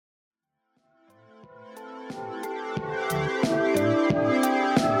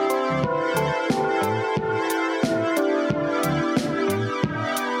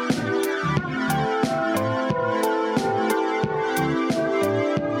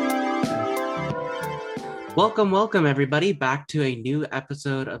Welcome, everybody, back to a new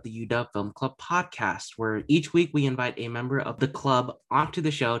episode of the UW Film Club podcast, where each week we invite a member of the club onto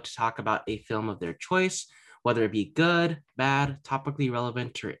the show to talk about a film of their choice, whether it be good, bad, topically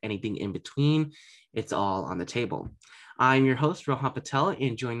relevant, or anything in between. It's all on the table. I'm your host, Rohan Patel,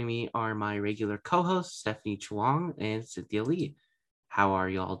 and joining me are my regular co-hosts, Stephanie Chuang and Cynthia Lee. How are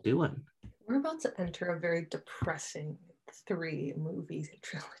y'all doing? We're about to enter a very depressing 3 movie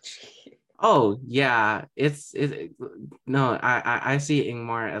trilogy. Oh yeah, no, I see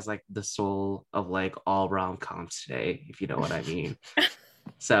Ingmar as like the soul of like all rom-coms today, if you know what I mean.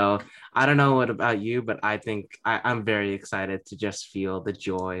 So I don't know what about you, but I think I'm very excited to just feel the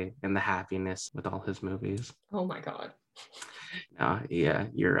joy and the happiness with all his movies. Oh my god. Yeah,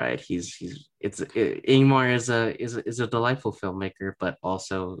 you're right. Ingmar is a delightful filmmaker, but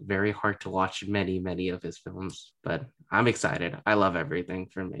also very hard to watch many of his films. But I'm excited. I love everything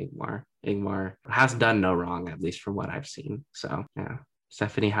from Ingmar. Ingmar has done no wrong, at least from what I've seen. So yeah,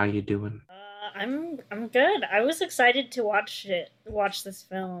 Stephanie, how you doing? I'm good. I was excited to watch this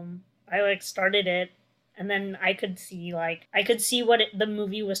film. I started it, and then I could see what the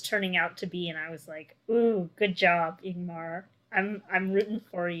movie was turning out to be, and I was like, "Ooh, good job, Ingmar. I'm rooting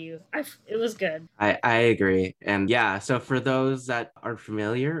for you." It was good. I agree. And yeah, so for those that aren't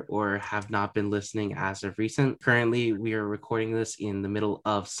familiar or have not been listening as of recent, currently we are recording this in the middle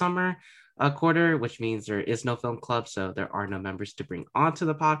of summer quarter, which means there is no film club. So there are no members to bring onto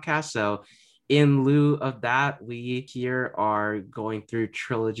the podcast. So in lieu of that, we here are going through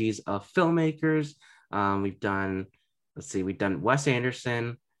trilogies of filmmakers. We've done Wes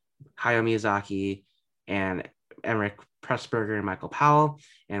Anderson, Hayao Miyazaki, and Emmerich Pressburger and Michael Powell.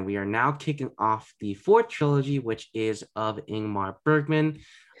 And we are now kicking off the fourth trilogy, which is of Ingmar Bergman.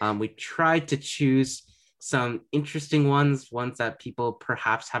 We tried to choose some interesting ones that people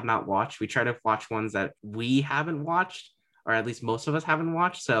perhaps have not watched. We try to watch ones that we haven't watched, or at least most of us haven't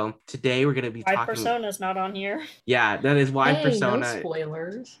watched. So today we're going to be Why talking. Persona's not on here? Yeah, that is why Persona. No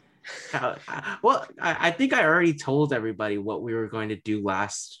spoilers. Well, I think I already told everybody what we were going to do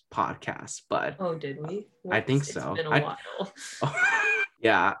last podcast, but did we? I think so. It's been a while.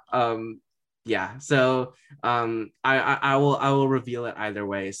 Yeah. Yeah. So I will reveal it either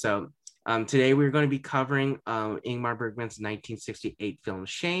way. So today we're going to be covering Ingmar Bergman's 1968 film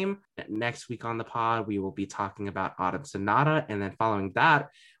Shame. Next week on the pod, we will be talking about Autumn Sonata, and then following that,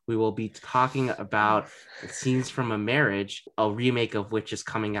 we will be talking about Scenes from a Marriage, a remake of which is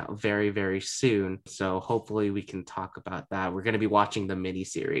coming out very soon. So hopefully we can talk about that. We're going to be watching the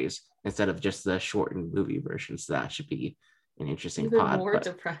miniseries instead of just the shortened movie version. So that should be an interesting Even pod. More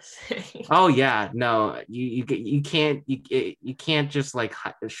depressing. Oh yeah, no, you can't just like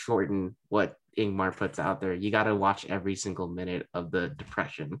shorten what Ingmar puts out there. You got to watch every single minute of the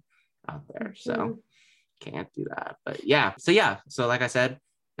depression out there. So can't do that. But yeah, so like I said,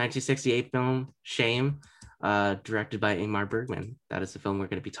 1968 film Shame, directed by Ingmar Bergman. That is the film we're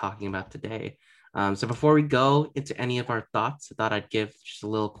going to be talking about today. So before we go into any of our thoughts, I thought I'd give just a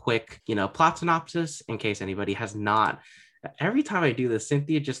little quick, plot synopsis in case anybody has not. Every time I do this,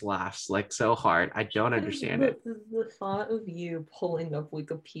 Cynthia just laughs like so hard. I don't understand it. The thought of you pulling up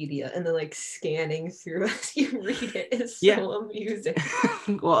Wikipedia and then like scanning through as you read it is so amusing.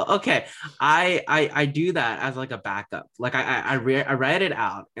 Well, okay, I do that as like a backup. Like I read it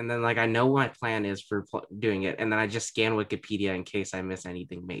out, and then like I know what my plan is for doing it, and then I just scan Wikipedia in case I miss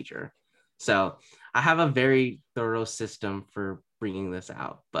anything major. So I have a very thorough system for bringing this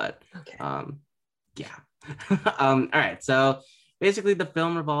out. But okay. Yeah. All right. So basically, the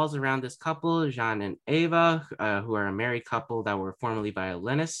film revolves around this couple, Jean and Eva, who are a married couple that were formerly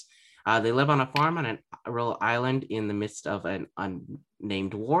violinists. They live on a farm on a rural island in the midst of an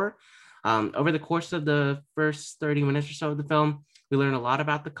unnamed war. Over the course of the first 30 minutes or so of the film, we learn a lot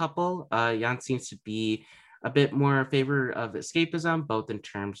about the couple. Jan seems to be a bit more in favor of escapism, both in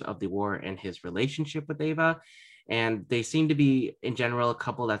terms of the war and his relationship with Eva. And they seem to be, in general, a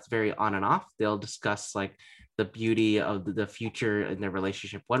couple that's very on and off. They'll discuss like the beauty of the future in their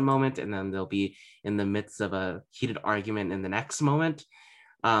relationship one moment, and then they'll be in the midst of a heated argument in the next moment.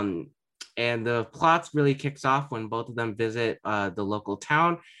 And the plot really kicks off when both of them visit the local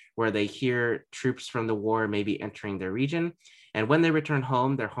town, where they hear troops from the war may be entering their region. And when they return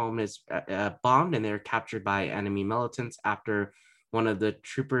home, their home is bombed and they're captured by enemy militants after one of the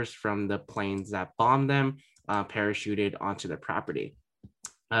troopers from the planes that bombed them parachuted onto their property.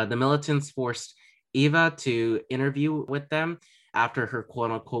 The militants forced Eva to interview with them after her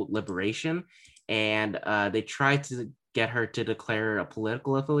quote unquote liberation. And they tried to get her to declare a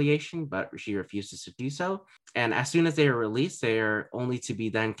political affiliation, but she refuses to do so. And as soon as they are released, they are only to be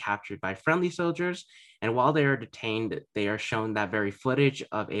then captured by friendly soldiers. And while they are detained, they are shown that very footage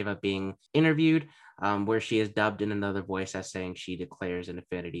of Ava being interviewed, where she is dubbed in another voice as saying she declares an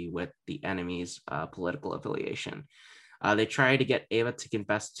affinity with the enemy's political affiliation. They try to get Ava to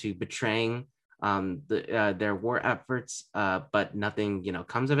confess to betraying their war efforts, but nothing,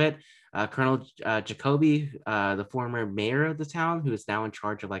 comes of it. Colonel Jacoby, the former mayor of the town, who is now in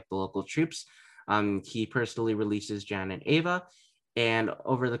charge of like the local troops, he personally releases Jan and Ava. And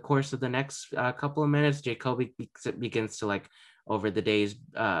over the course of the next couple of minutes, Jacoby begins to like over the days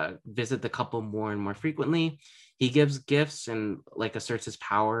visit the couple more and more frequently. He gives gifts and like asserts his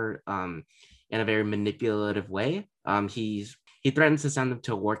power in a very manipulative way. He threatens to send them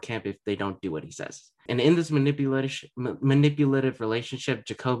to a war camp if they don't do what he says. And in this manipulative relationship,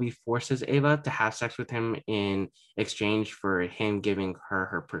 Jacoby forces Ava to have sex with him in exchange for him giving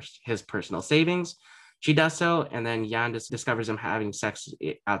her his personal savings. She does so, and then Jan discovers him having sex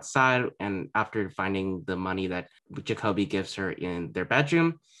outside, and after finding the money that Jacoby gives her in their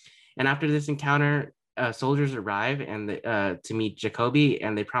bedroom. And after this encounter, soldiers arrive and to meet Jacoby,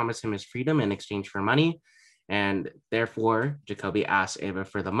 and they promise him his freedom in exchange for money. And therefore, Jacoby asks Ava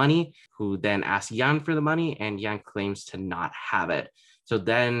for the money, who then asks Jan for the money, and Jan claims to not have it. So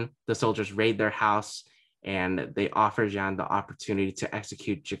then the soldiers raid their house, and they offer Jan the opportunity to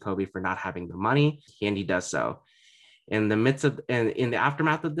execute Jacoby for not having the money, and he does so. In the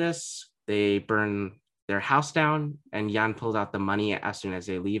aftermath of this, they burn their house down, and Jan pulls out the money as soon as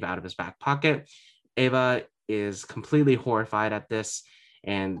they leave out of his back pocket. Ava is completely horrified at this,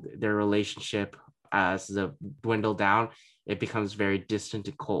 and their relationship, as the dwindle down, it becomes very distant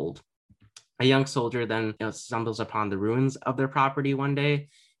and cold. A young soldier then stumbles upon the ruins of their property one day,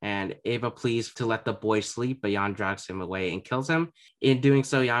 and Ava pleads to let the boy sleep, but Jan drags him away and kills him. In doing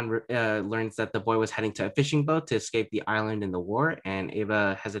so, Jan learns that the boy was heading to a fishing boat to escape the island in the war, and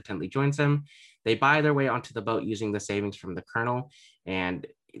Ava hesitantly joins him. They buy their way onto the boat using the savings from the colonel, and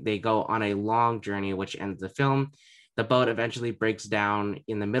they go on a long journey, which ends the film. The boat eventually breaks down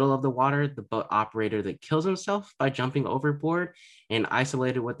in the middle of the water. The boat operator that kills himself by jumping overboard, and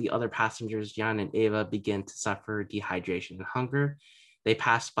isolated with the other passengers, Jan and Ava begin to suffer dehydration and hunger. They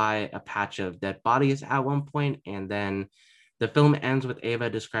pass by a patch of dead bodies at one point, and then the film ends with Ava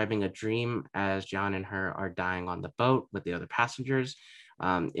describing a dream as Jan and her are dying on the boat with the other passengers,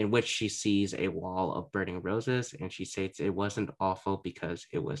 in which she sees a wall of burning roses, and she states it wasn't awful because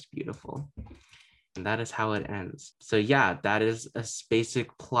it was beautiful. And that is how it ends. So yeah, that is a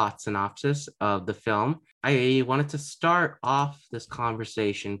basic plot synopsis of the film. I wanted to start off this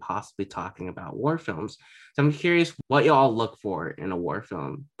conversation possibly talking about war films. So I'm curious what y'all look for in a war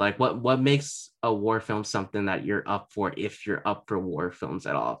film. Like what makes a war film something that you're up for, if you're up for war films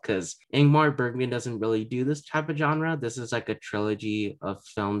at all? Because Ingmar Bergman doesn't really do this type of genre. This is like a trilogy of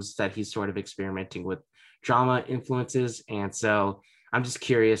films that he's sort of experimenting with drama influences. And so I'm just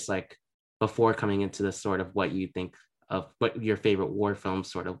curious, like, before coming into this, sort of what you think of what your favorite war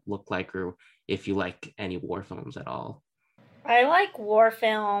films sort of look like, or if you like any war films at all. I like war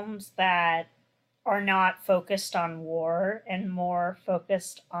films that are not focused on war and more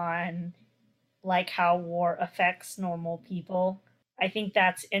focused on like how war affects normal people. I think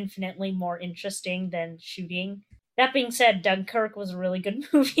that's infinitely more interesting than shooting. That being said, Dunkirk was a really good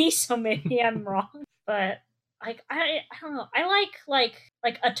movie, so maybe I'm wrong. But like I don't know. I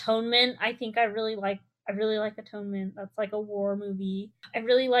like Atonement. I really like Atonement. That's like a war movie. I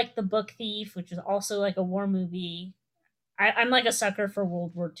really like The Book Thief, which is also like a war movie. I'm like a sucker for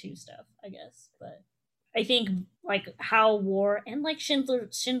World War II stuff, I guess. But I think like how war and like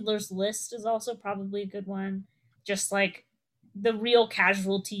Schindler's List is also probably a good one. Just like the real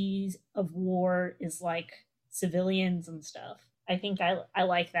casualties of war is like civilians and stuff. I think I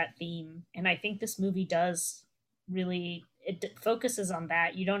like that theme, and I think this movie does really focuses on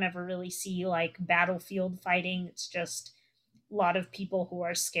that. You don't ever really see like battlefield fighting. It's just a lot of people who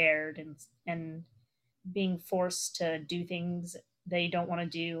are scared and being forced to do things they don't want to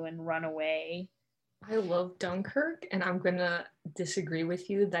do and run away. I love Dunkirk, and I'm gonna disagree with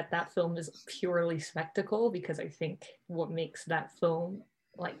you that film is purely spectacle, because I think what makes that film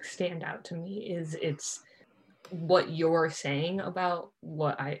like stand out to me is it's what you're saying about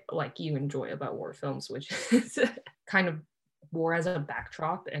what I like you enjoy about war films, which is kind of war as a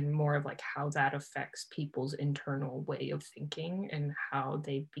backdrop and more of like how that affects people's internal way of thinking and how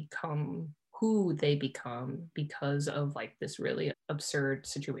they become who they become because of like this really absurd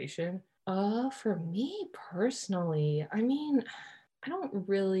situation. For me personally, I mean, I don't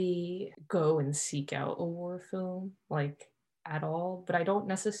really go and seek out a war film like at all, but I don't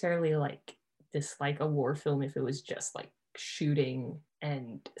necessarily like dislike a war film if it was just like shooting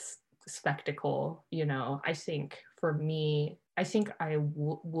and spectacle. You know, I think for me, I think I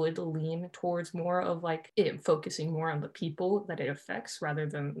would lean towards more of like it focusing more on the people that it affects rather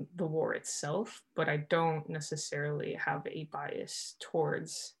than the war itself. But I don't necessarily have a bias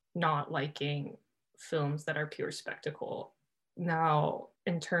towards not liking films that are pure spectacle. Now,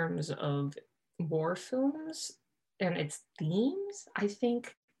 in terms of war films and its themes, I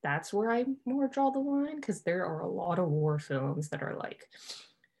think that's where I more draw the line, because there are a lot of war films that are like,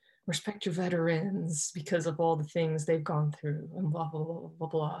 respect your veterans because of all the things they've gone through and blah blah blah blah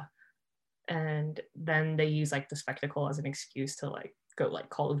blah. And then they use like the spectacle as an excuse to like go like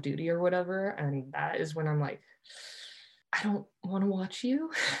Call of Duty or whatever. And that is when I'm like, I don't want to watch you.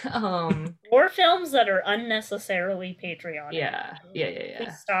 War films that are unnecessarily patriotic. Yeah.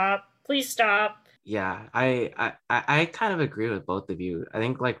 Please stop. Please stop. Yeah, I kind of agree with both of you. I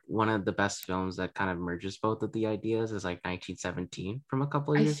think like one of the best films that kind of merges both of the ideas is like 1917 from a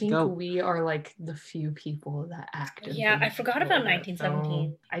couple of years ago. I think we are like the few people that actively. Yeah, I forgot about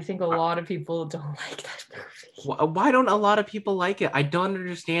 1917. I think a lot of people don't like that movie. Why don't a lot of people like it? I don't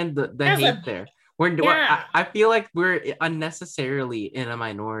understand the hate there. I feel like we're unnecessarily in a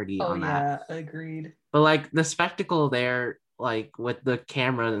minority on that. Yeah, agreed. But like the spectacle there, like with the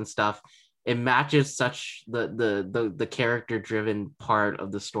camera and stuff, it matches such the character driven part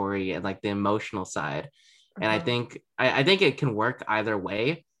of the story and like the emotional side. And I think it can work either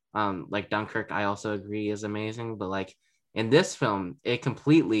way. Like Dunkirk, I also agree is amazing, but like in this film, it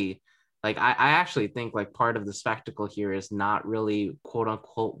completely, like I actually think like part of the spectacle here is not really quote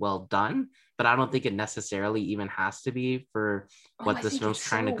unquote well done, but I don't think it necessarily even has to be for what this film's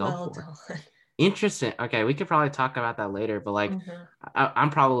trying to go for. Interesting. Okay, we could probably talk about that later, but like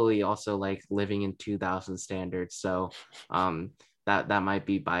I'm probably also like living in 2000 standards, so that might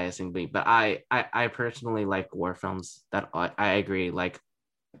be biasing me, but I personally like war films that I agree, like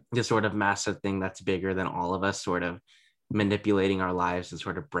this sort of massive thing that's bigger than all of us, sort of manipulating our lives and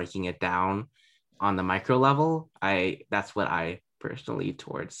sort of breaking it down on the micro level. That's what I personally lean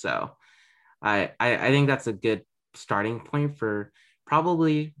towards. So I think that's a good starting point for.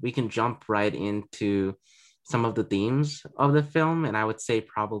 Probably we can jump right into some of the themes of the film. And I would say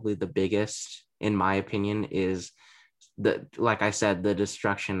probably the biggest, in my opinion, is like I said, the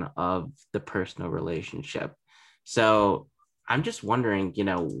destruction of the personal relationship. So I'm just wondering,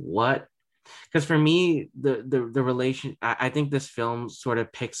 what, because for me, the relation, I think this film sort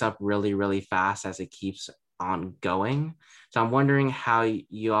of picks up really, really fast as it keeps on going. So I'm wondering how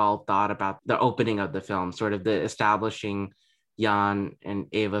you all thought about the opening of the film, sort of the establishing Jan and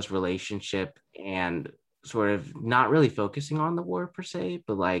Ava's relationship and sort of not really focusing on the war per se,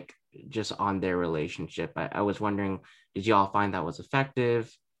 but like just on their relationship. I was wondering, did you all find that was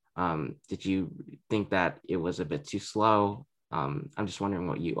effective? Did you think that it was a bit too slow? I'm just wondering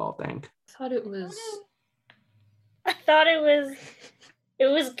what you all think. I thought it was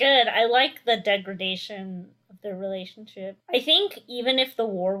good. I like the degradation of their relationship. I think even if the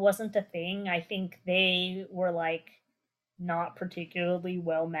war wasn't a thing, I think they were like not particularly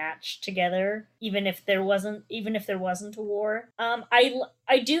well matched together, even if there wasn't a war. I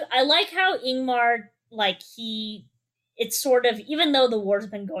like how Ingmar, like, it's sort of, even though the war's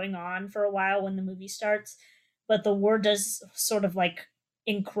been going on for a while when the movie starts, but the war does sort of like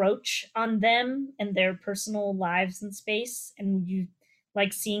encroach on them and their personal lives and space, and you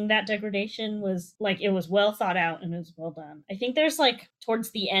like seeing that degradation was like, it was well thought out and it was well done. I think there's like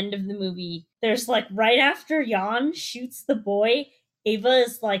towards the end of the movie, there's like right after Jan shoots the boy, Ava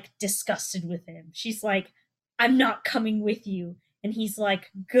is like disgusted with him. She's like, I'm not coming with you. And he's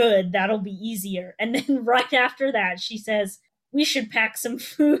like, good, that'll be easier. And then right after that, she says, we should pack some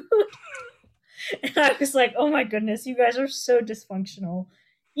food. And I was like, oh my goodness, you guys are so dysfunctional.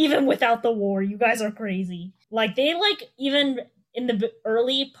 Even without the war, you guys are crazy. Like, they like, even in the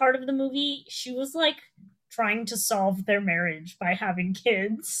early part of the movie, she was like trying to solve their marriage by having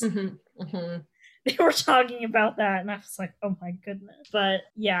kids. They were talking about that, and I was like, oh my goodness. But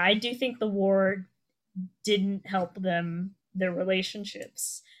yeah, I do think the war didn't help their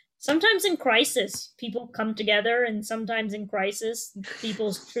relationships. Sometimes in crisis, people come together, and sometimes in crisis,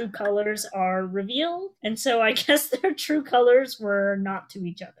 people's true colors are revealed. And so I guess their true colors were not to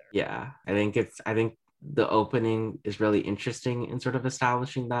each other. Yeah, I think the opening is really interesting in sort of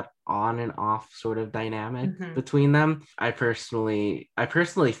establishing that on and off sort of dynamic between them. I personally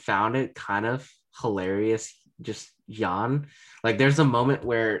found it kind of hilarious, just Jan. Like, there's a moment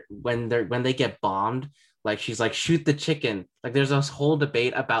where when they get bombed, like she's like, shoot the chicken. Like there's this whole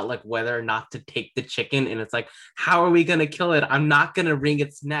debate about like whether or not to take the chicken, and it's like, how are we gonna kill it? I'm not gonna wring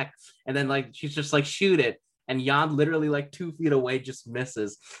its neck. And then like she's just like, shoot it. And Jan literally like 2 feet away just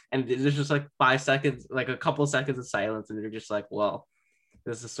misses. And there's just like 5 seconds, like a couple seconds of silence, and you're just like, well,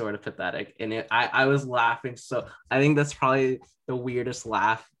 this is sort of pathetic. And I was laughing. So I think that's probably the weirdest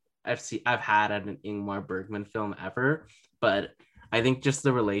laugh I've had at an Ingmar Bergman film ever. But I think just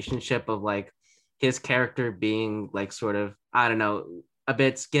the relationship of like his character being like sort of, I don't know, a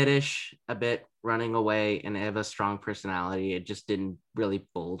bit skittish, a bit running away, and have a strong personality. It just didn't really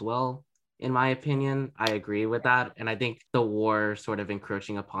bode well, in my opinion. I agree with that. And I think the war sort of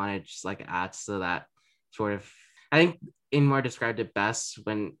encroaching upon it just like adds to that sort of, I think Ingmar described it best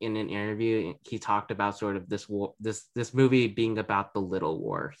when in an interview he talked about sort of this war, this movie being about the little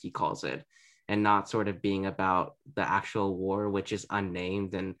war, he calls it, and not sort of being about the actual war, which is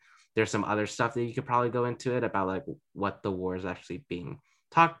unnamed. And there's some other stuff that you could probably go into it about like what the war is actually being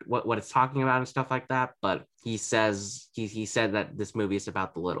talked, what it's talking about and stuff like that. But he says he said that this movie is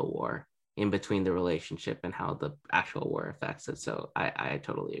about the little war in between the relationship and how the actual war affects it. So I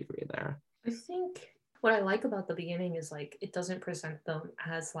totally agree there. I think what I like about the beginning is like it doesn't present them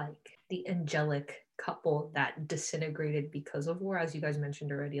as like the angelic couple that disintegrated because of war, as you guys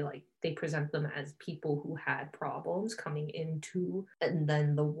mentioned already. Like they present them as people who had problems coming into, and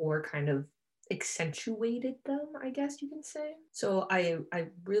then the war kind of accentuated them, I guess you can say. So I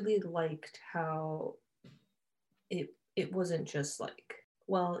really liked how it wasn't just like,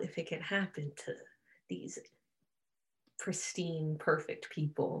 well, if it can happen to these pristine, perfect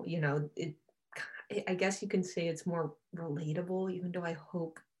people, you know, I guess you can say it's more relatable, even though I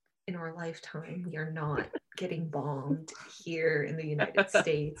hope in our lifetime we are not getting bombed here in the United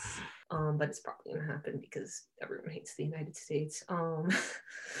States. But it's probably gonna happen because everyone hates the United States.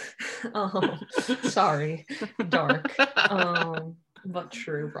 Sorry, dark. But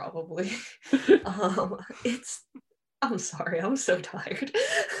true, probably. I'm sorry, I'm so tired.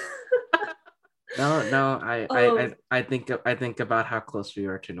 No, I think about how close we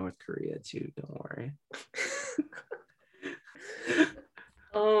are to North Korea too. Don't worry.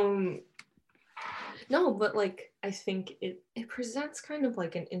 No, but like I think it presents kind of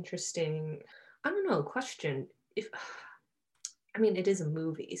like an interesting, I don't know, question. If I mean it is a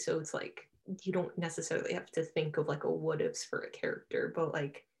movie, so it's like you don't necessarily have to think of like a what ifs for a character, but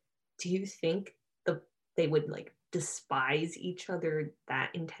like, do you think they would like despise each other that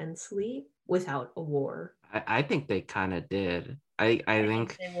intensely without a war? I think they kind of did. I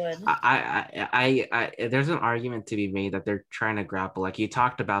think they would. I there's an argument to be made that they're trying to grapple. Like you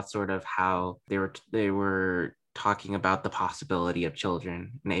talked about sort of how they were talking about the possibility of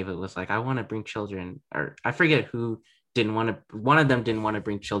children. And Ava was like, I want to bring children, or I forget who didn't want to, one of them didn't want to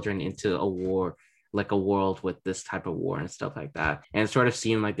bring children into a war, like a world with this type of war and stuff like that. And it sort of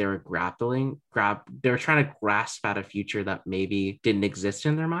seemed like they were they were trying to grasp at a future that maybe didn't exist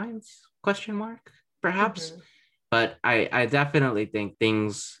in their minds, question mark, perhaps. But I definitely think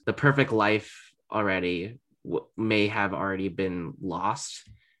the perfect life already may have already been lost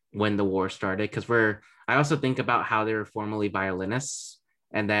when the war started. Because I also think about how they were formerly violinists,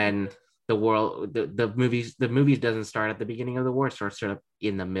 and then the movies doesn't start at the beginning of the war. It starts sort of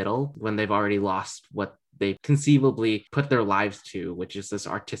in the middle when they've already lost what they conceivably put their lives to, which is this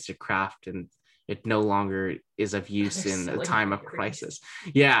artistic craft, and it no longer is of use in a time of crisis.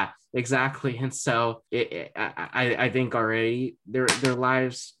 Yeah, exactly. And so I think already their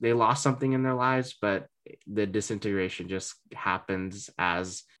lives, they lost something in their lives, but the disintegration just happens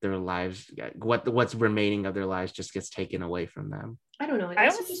as their lives, what's remaining of their lives just gets taken away from them. I don't know. It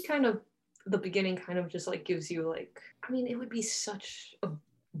also just kind of, the beginning kind of just like gives you like, I mean, it would be such a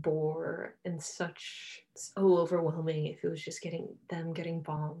bore and such so overwhelming if it was just them getting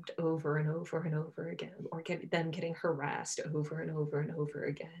bombed over and over and over again, or them getting harassed over and over and over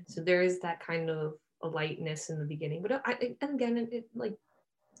again. So there is that kind of a lightness in the beginning, but and again,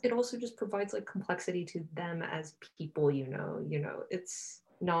 it also just provides like complexity to them as people. You know, it's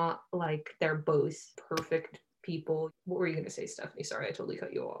not like they're both perfect people. What were you going to say, Stephanie? Sorry, I totally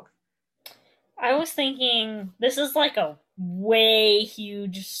cut you off. I was thinking this is like a way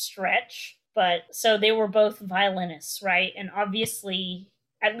huge stretch, but so they were both violinists, right? And obviously,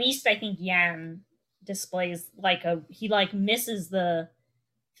 at least I think Jan displays like he like misses the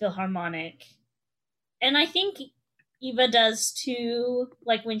Philharmonic. And I think Eva does too,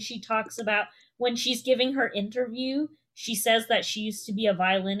 like when she talks about when she's giving her interview, she says that she used to be a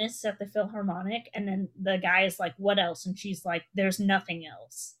violinist at the Philharmonic, and then the guy is like, what else? And she's like, there's nothing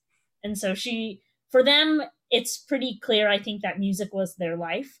else. And so for them, it's pretty clear, I think, that music was their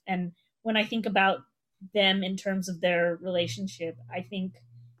life. And when I think about them in terms of their relationship, I think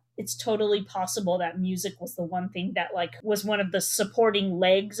it's totally possible that music was the one thing that like was one of the supporting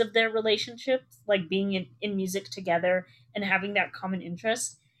legs of their relationship, like being in music together and having that common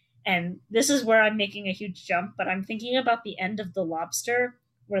interest. And this is where I'm making a huge jump, but I'm thinking about the end of The Lobster,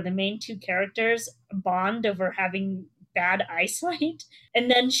 where the main two characters bond over having bad eyesight,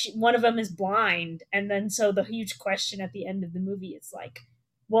 and then one of them is blind, and then so the huge question at the end of the movie is like,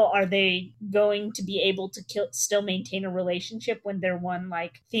 well, are they going to be able to still maintain a relationship when their one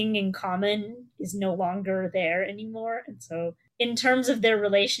like thing in common is no longer there anymore? And so in terms of their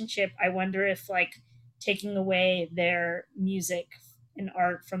relationship, I wonder if like taking away their music and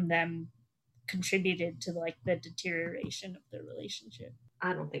art from them contributed to like the deterioration of their relationship.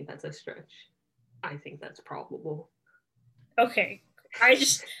 I don't think that's a stretch. I think that's probable. Okay. I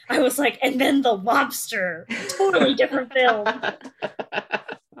was like, and then The Lobster, totally different film.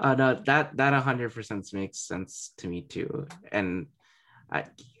 No, that 100% makes sense to me too. And I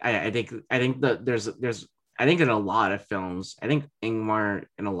think that there's I think in a lot of films, I think Ingmar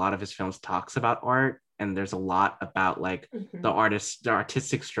in a lot of his films talks about art, and there's a lot about like the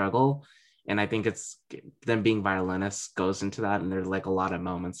artistic struggle. And I think it's them being violinists goes into that. And there's like a lot of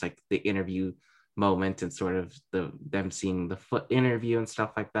moments like the interview moment and sort of them seeing the foot interview and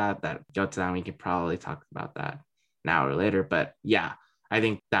stuff like that go to that. We could probably talk about that now or later. But yeah, I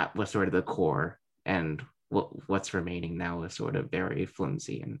think that was sort of the core, and what's remaining now is sort of very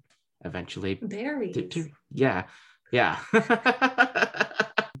flimsy and eventually yeah.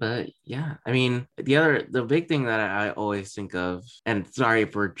 But yeah, I mean, the big thing that I always think of, and sorry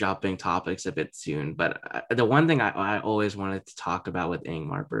for dropping topics a bit soon, but the one thing I always wanted to talk about with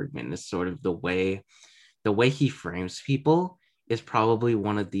Ingmar Bergman is sort of the way he frames people is probably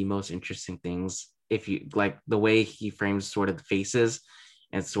one of the most interesting things. If you like the way he frames sort of the faces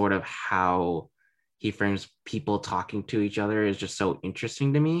and sort of how he frames people talking to each other is just so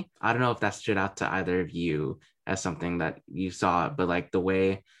interesting to me. I don't know if that stood out to either of you as something that you saw, but like the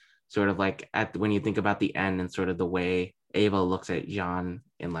way sort of like when you think about the end and sort of the way Ava looks at Jean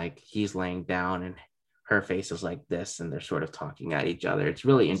and like he's laying down and her face is like this and they're sort of talking at each other. It's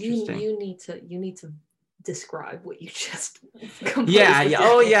really interesting. You need to describe what you just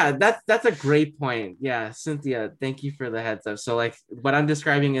that's a great point. Yeah, Cynthia, thank you for the heads up. So like what I'm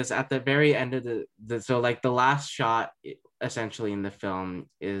describing is at the very end of so like the last shot essentially in the film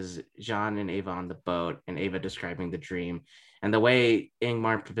is Jean and Ava on the boat and Ava describing the dream. And the way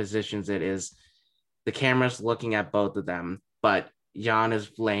Ingmar positions it is the camera's looking at both of them, but Jean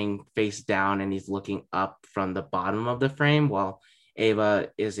is laying face down and he's looking up from the bottom of the frame while Ava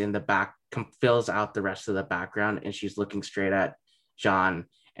is in the back, fills out the rest of the background, and she's looking straight at Jean.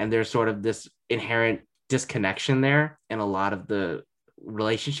 And there's sort of this inherent disconnection there in a lot of the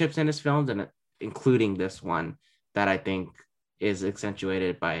relationships in his films, and including this one, that I think is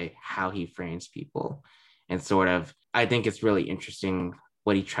accentuated by how he frames people. And sort of, I think it's really interesting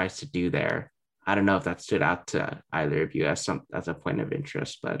what he tries to do there. I don't know if that stood out to either of you as a point of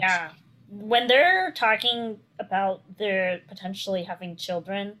interest, but yeah. When they're talking about their potentially having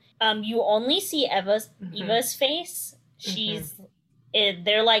children, you only see Eva's face. She's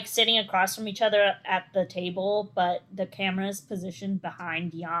they're like sitting across from each other at the table, but the camera's positioned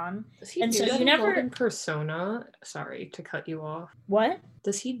behind Jan. And so you never in Persona. Sorry to cut you off. What?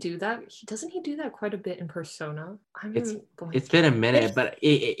 Does he do that? Doesn't he do that quite a bit in Persona? It's been a minute, but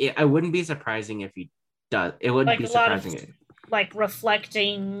I wouldn't be surprising if he does. It wouldn't be surprising. Like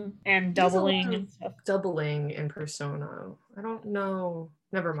reflecting and doubling and stuff. Doubling in Persona. I don't know.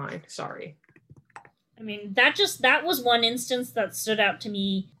 Never mind. Sorry. I mean, that was one instance that stood out to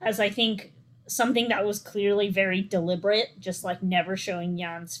me as I think something that was clearly very deliberate, just like never showing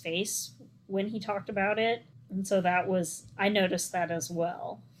Jan's face when he talked about it. And so I noticed that as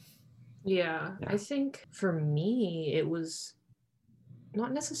well. Yeah. I think for me, it was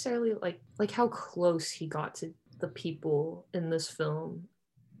not necessarily like how close he got to the people in this film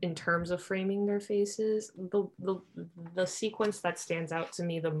in terms of framing their faces. The sequence that stands out to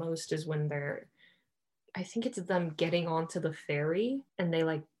me the most is when I think it's them getting onto the ferry and they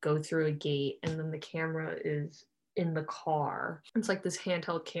like go through a gate and then the camera is in the car. It's like this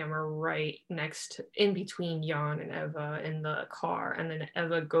handheld camera right in between Jan and Eva in the car, and then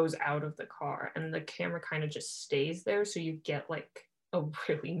Eva goes out of the car and the camera kind of just stays there, so you get like a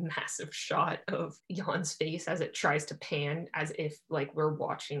really massive shot of Jan's face as it tries to pan as if like we're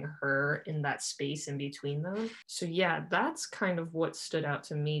watching her in that space in between them. So yeah, that's kind of what stood out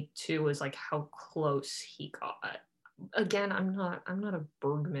to me too, is like how close he got. again, I'm not a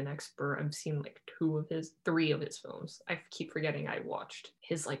Bergman expert. I've seen like three of his films. I keep forgetting I watched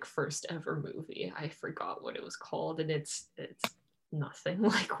his like first ever movie. I forgot what it was called, and it's nothing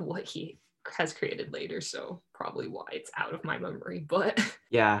like what he has created later, so probably why it's out of my memory. But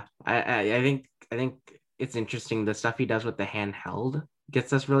Yeah, I think it's interesting the stuff he does with the handheld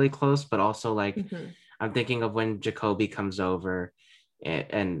gets us really close, but also like Mhm. I'm thinking of when Jacoby comes over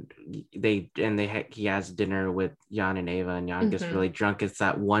and he has dinner with Jan and Ava, and Jan gets really drunk. It's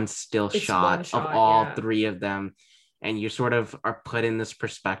that one still It's one shot of shot, all yeah. three of them, and you sort of are put in this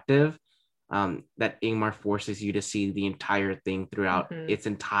perspective that Ingmar forces you to see the entire thing throughout its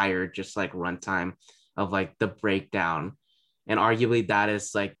entire just like runtime of like the breakdown. And arguably that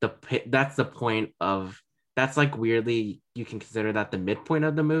is like that's the point of that's like weirdly you can consider that the midpoint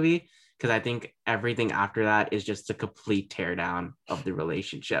of the movie, because I think everything after that is just a complete teardown of the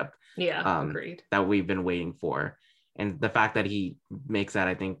relationship Yeah, agreed. that we've been waiting for. And the fact that he makes that,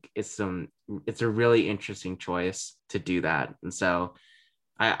 I think, it's a really interesting choice to do that. And so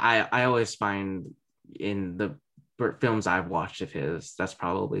I always find in the films I've watched of his, that's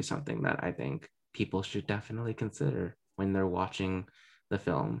probably something that I think people should definitely consider when they're watching the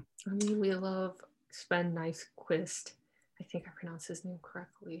film. I mean, we love Sven Nykvist. I think I pronounced his name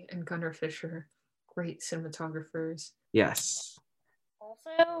correctly, and Gunnar Fisher, great cinematographers. Yes.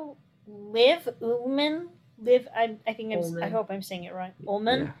 Also, Liv Ullmann. I think I hope I'm saying it right.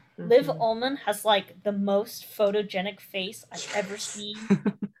 Ullmann. Yeah. Liv Ullmann has like the most photogenic face I've ever seen.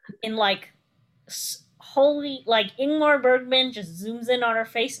 In like, holy, like Ingmar Bergman just zooms in on her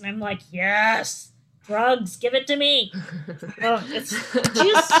face, and I'm like, yes, drugs, give it to me. Oh,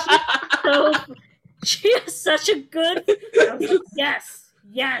 she has such a good. Yes.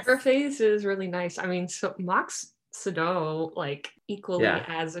 Her face is really nice. I mean, so Max Sado, like equally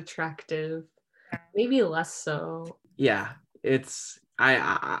as attractive, maybe less so. Yeah, it's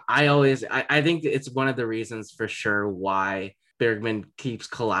I think it's one of the reasons for sure why Bergman keeps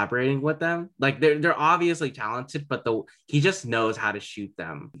collaborating with them. Like they're obviously talented, but he just knows how to shoot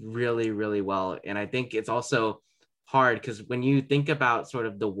them really, really well. And I think it's also hard because when you think about sort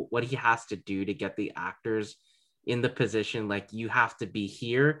of what he has to do to get the actors in the position, like you have to be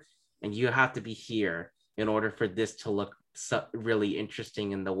here and you have to be here in order for this to look really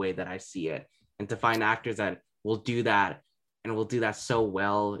interesting in the way that I see it. And to find actors that will do that and will do that so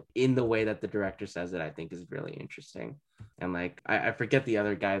well in the way that the director says it, I think is really interesting. And like I forget the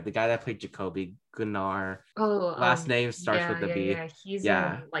other guy, the guy that played Jacoby, Gunnar. Last name starts with a B. Yeah, he's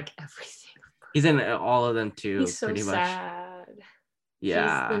in like everything. He's in all of them too. He's so pretty sad. Much.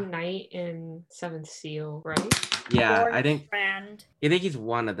 Yeah. He's the knight in Seventh Seal, right? Yeah, I think he's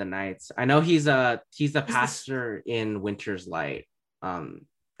one of the knights. I know he's the pastor in Winter's Light.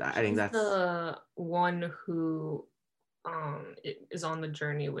 I think that's the one who is on the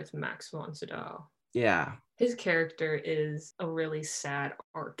journey with Max von Sydow. Yeah. His character is a really sad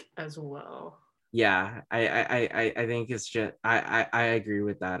arc as well. Yeah, I think it's just I agree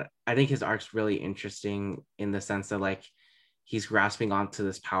with that. I think his arc's really interesting in the sense that like he's grasping onto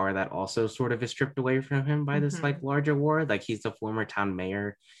this power that also sort of is stripped away from him by this like larger war. Like he's the former town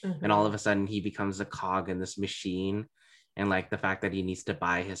mayor, and all of a sudden he becomes a cog in this machine. And like the fact that he needs to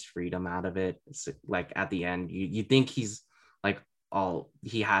buy his freedom out of it, it's like at the end you think he's like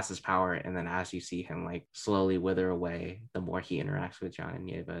he has his power, and then as you see him like slowly wither away the more he interacts with John and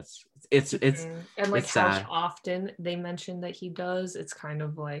Yeva, it's and like it's how sad. often they mention that he does, it's kind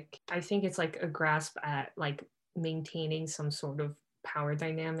of like I think it's like a grasp at like maintaining some sort of power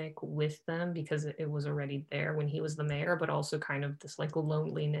dynamic with them because it was already there when he was the mayor, but also kind of this like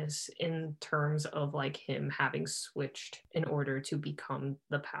loneliness in terms of like him having switched in order to become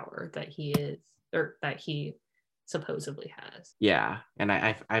the power that he is, or that he supposedly has. Yeah, and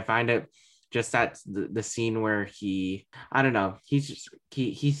I find it just that the scene where I don't know, he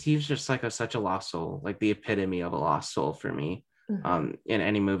seems just like such a lost soul, like the epitome of a lost soul for me. In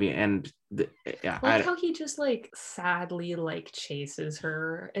any movie. And how he just like sadly like chases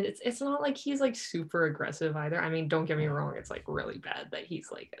her, and it's not like he's like super aggressive either. I mean, don't get me wrong, it's like really bad that he's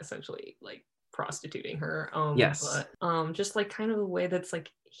like essentially like prostituting her. Yes, but just like kind of a way that's like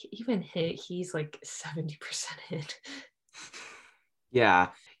even he's like 70% hit. yeah,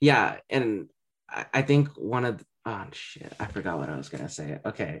 and I think one of oh shit, I forgot what I was gonna say.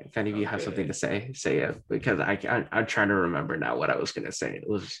 Okay, if any of you have something to say it, because I'm trying to remember now what I was gonna say. It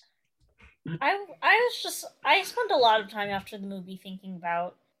was I spent a lot of time after the movie thinking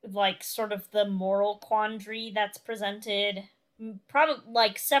about like sort of the moral quandary that's presented, probably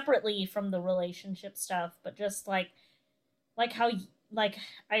like separately from the relationship stuff, but just like how like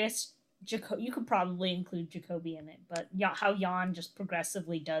I guess You could probably include Jacoby in it, but how Jan just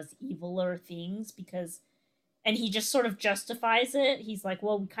progressively does eviler things because, and he just sort of justifies it. He's like,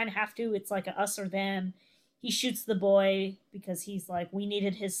 well, we kind of have to. It's like a us or them. He shoots the boy because he's like, we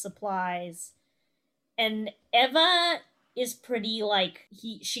needed his supplies. And Eva is pretty like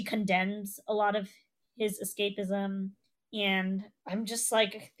she condemns a lot of his escapism, and I'm just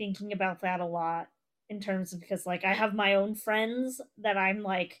like thinking about that a lot in terms of, because like I have my own friends that I'm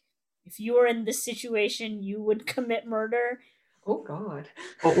like, if you were in this situation you would commit murder. Oh God.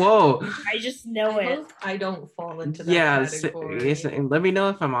 Oh, whoa. I just know I it. hope I don't fall into that category. Let me know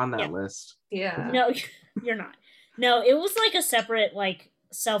if I'm on that list. Yeah. No, you're not. No, it was like a separate like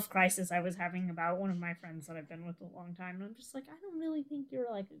self crisis I was having about one of my friends that I've been with a long time. And I'm just like, I don't really think you're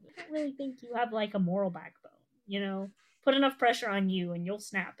like, I don't really think you have like a moral backbone. You know, put enough pressure on you and you'll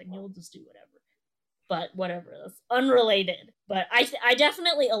snap and you'll just do whatever. But whatever, that's unrelated. But I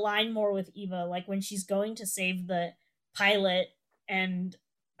definitely align more with Eva. Like when she's going to save the pilot and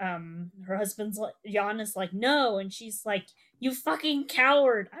her husband's like, Jan is like, no, and she's like, you fucking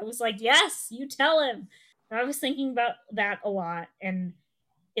coward. I was like, yes, you tell him. And I was thinking about that a lot, and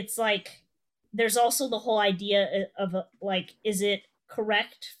it's like there's also the whole idea of like, is it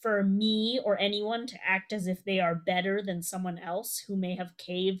correct for me or anyone to act as if they are better than someone else who may have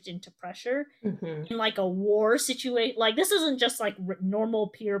caved into pressure in like a war situation? Like this isn't just like normal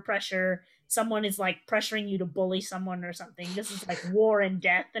peer pressure. Someone is like pressuring you to bully someone or something. This is like war and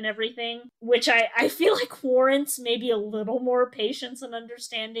death and everything, which I feel like warrants maybe a little more patience and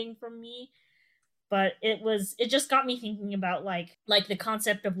understanding from me. But it just got me thinking about like the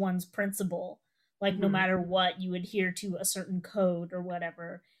concept of one's principle, like no matter what, you adhere to a certain code or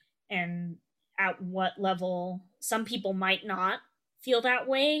whatever, and at what level some people might not feel that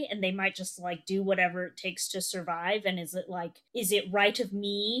way and they might just like do whatever it takes to survive. And is it right of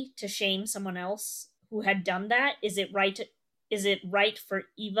me to shame someone else who had done that? Is it right for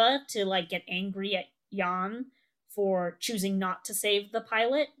Eva to like get angry at Jan for choosing not to save the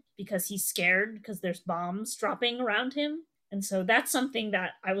pilot because he's scared because there's bombs dropping around him? And so that's something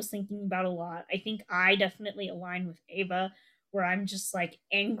that I was thinking about a lot. I think I definitely align with Ava, where I'm just like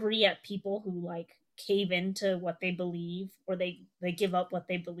angry at people who like cave into what they believe, or they give up what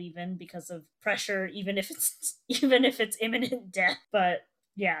they believe in because of pressure, even if it's imminent death. But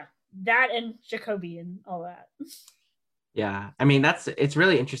yeah, that and Jacoby and all that. Yeah, I mean it's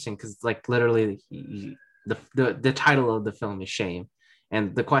really interesting because like literally the title of the film is Shame,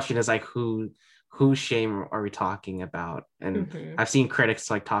 and the question is like whose shame are we talking about? And I've seen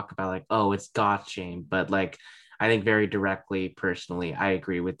critics like talk about like, oh, it's God's shame, but like I think very directly, personally, I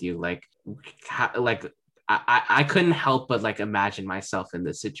agree with you. Like I couldn't help but like imagine myself in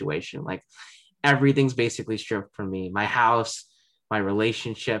this situation. Like everything's basically stripped from me: my house, my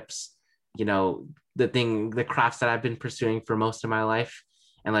relationships, you know, the crafts that I've been pursuing for most of my life,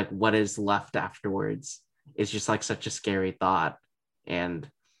 and like what is left afterwards is just like such a scary thought. And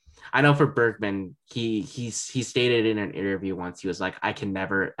I know for Bergman, he stated in an interview once, he was like, I can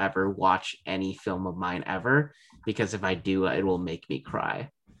never ever watch any film of mine ever, because if I do, it will make me cry.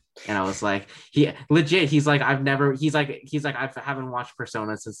 And I was like, he's like, I haven't watched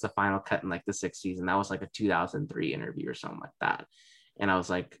Persona since the final cut in like the 60s, and that was like a 2003 interview or something like that. And I was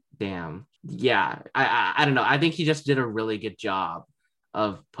like, damn, yeah, I don't know. I think he just did a really good job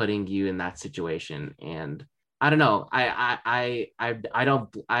of putting you in that situation. And I don't know. I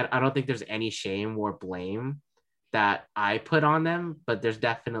don't think there's any shame or blame that I put on them, but there's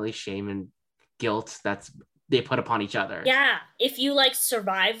definitely shame and guilt they put upon each other. Yeah, if you like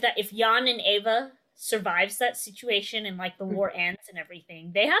survive that, if Jan and Ava survives that situation and like the war ends and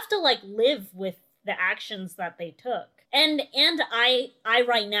everything, they have to like live with the actions that they took. And I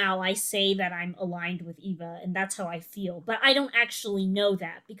right now I say that I'm aligned with Eva and that's how I feel, but I don't actually know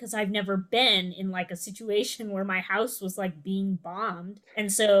that because I've never been in like a situation where my house was like being bombed.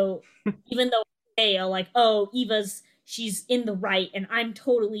 And so even though I say like, oh, she's in the right and I'm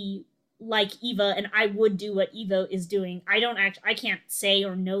totally like Eva and I would do what Eva is doing, I can't say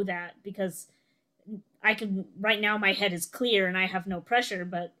or know that because I can right now my head is clear and I have no pressure,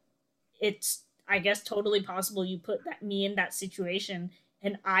 but it's, I guess, totally possible you put me in that situation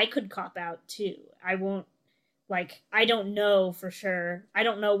and I could cop out too. I won't, like, I don't know for sure. I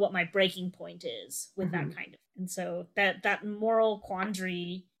don't know what my breaking point is with that kind of. And so that moral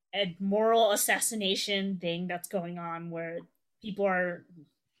quandary and moral assassination thing that's going on where people are,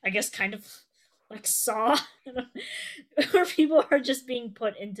 I guess, kind of like Saw, where people are just being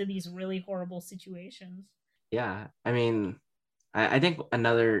put into these really horrible situations. Yeah, I mean, I think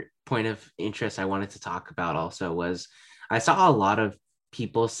another point of interest I wanted to talk about also was I saw a lot of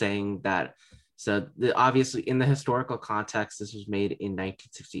people saying that. So obviously, in the historical context, this was made in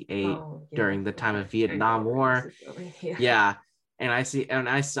 1968 during the time of Vietnam War. Yeah, and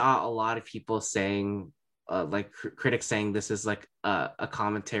I saw a lot of people saying, like critics saying this is like a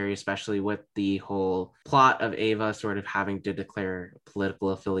commentary, especially with the whole plot of Ava sort of having to declare political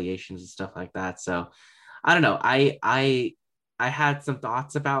affiliations and stuff like that. So I don't know. I had some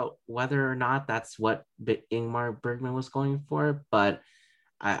thoughts about whether or not that's what Ingmar Bergman was going for, but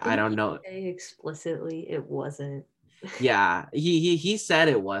I don't know. Say explicitly it wasn't. Yeah, he said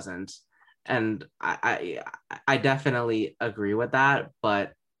it wasn't, and I dedefinitely agree with that,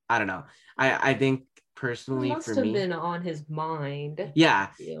 but I don't know. I think personally, it must for have me, been on his mind. yeah,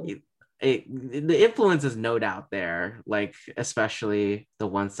 the influence is no doubt there, like especially the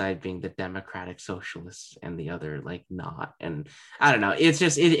one side being the democratic socialists and the other like not. And I don't know, it's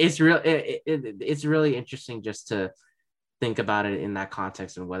just it's really interesting just to think about it in that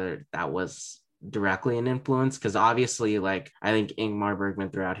context and whether that was directly an influence, because obviously like I think Ingmar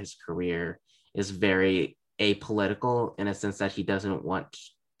Bergman throughout his career is very apolitical in a sense that he doesn't want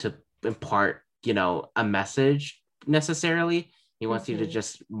to impart, you know, a message necessarily. He wants you to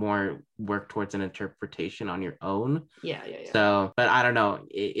just more work towards an interpretation on your own. Yeah. So, but I don't know,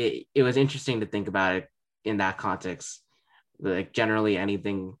 it was interesting to think about it in that context. Like generally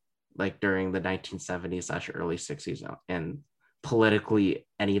anything like during the 1970s / early 60s and politically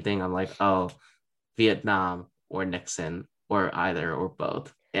anything, I'm like, oh, Vietnam or Nixon or either or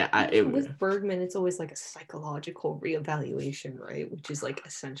both. Yeah, with Bergman, it's always like a psychological reevaluation, right? Which is like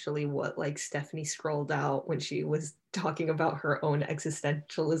essentially what like Stephanie scrolled out when she was talking about her own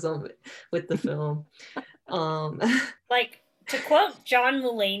existentialism with the film. Like, to quote John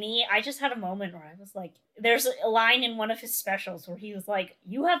Mulaney, I just had a moment where I was like, there's a line in one of his specials where he was like,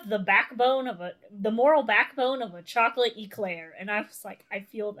 you have the moral backbone of a chocolate eclair. And I was like, I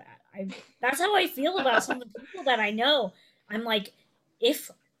feel that. That's how I feel about some of the people that I know. I'm like, if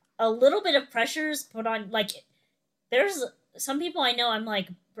a little bit of pressure is put on, like, there's some people I know, I'm like,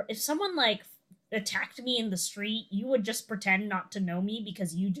 if someone like attacked me in the street, you would just pretend not to know me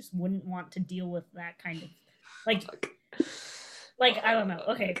because you just wouldn't want to deal with that kind of like I don't know.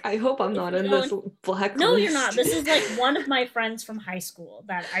 Okay. I hope I'm not in this blacklist. No, you're not. This is like one of my friends from high school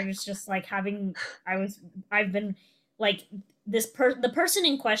that I was just like I've been like the person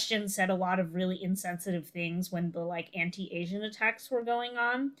in question said a lot of really insensitive things when the like anti-Asian attacks were going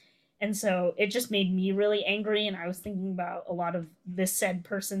on. And so it just made me really angry, and I was thinking about a lot of this said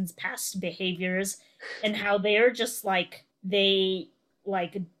person's past behaviors and how they're just like they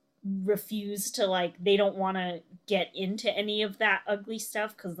like refuse to like they don't want to get into any of that ugly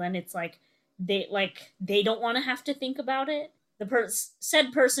stuff because then it's like they don't want to have to think about it.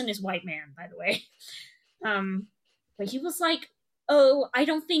 Said person is white man, by the way. But he was like, oh, I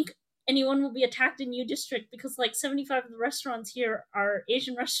don't think anyone will be attacked in U District because like 75 of the restaurants here are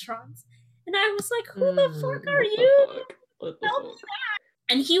Asian restaurants. And I was like, who the fuck are you? Tell me that.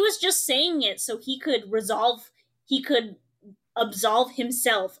 And he was just saying it so he could absolve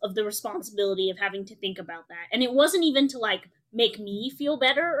himself of the responsibility of having to think about that. And it wasn't even to like make me feel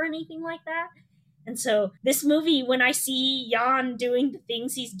better or anything like that. And so this movie, when I see Jan doing the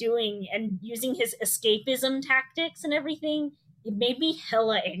things he's doing and using his escapism tactics and everything, it made me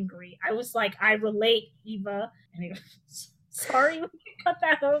hella angry. I was like, I relate, Eva. Anyway, sorry we cut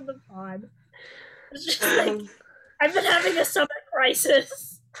that out of the pod. It's just like, I've been having a summer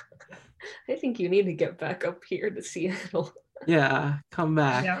crisis. I think you need to get back up here to Seattle. Yeah, come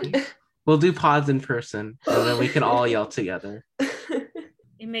back. Yeah. We'll do pods in person, and then we can all yell together.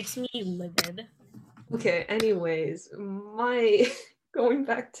 It makes me livid. Okay, anyways, going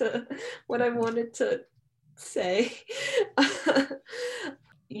back to what I wanted to say,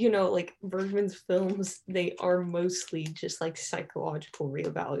 you know, like Bergman's films, they are mostly just like psychological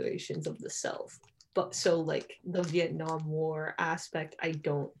reevaluations of the self. But so like the Vietnam War aspect, I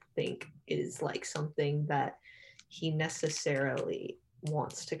don't think is like something that he necessarily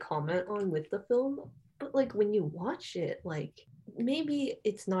wants to comment on with the film. But like when you watch it, like maybe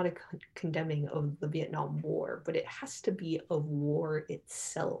it's not a condemning of the Vietnam War, but it has to be of war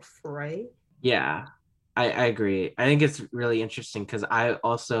itself, right? Yeah, I agree. I think it's really interesting because I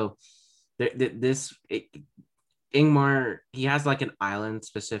also Ingmar, he has like an island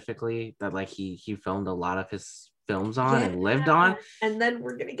specifically that like he filmed a lot of his films on and lived on. And then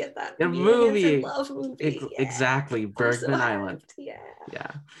we're gonna get that movie. Love movie. Exactly, Bergman Island. Yeah.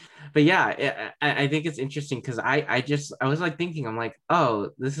 But yeah, I think it's interesting because I was like thinking, I'm like,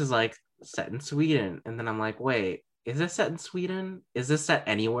 oh, this is like set in Sweden, and then I'm like, wait, is this set in Sweden? Is this set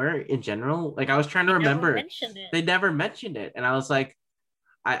anywhere in general? Like I was trying to remember. They never mentioned it, and I was like,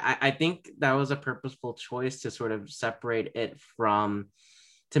 I think that was a purposeful choice to sort of separate it from,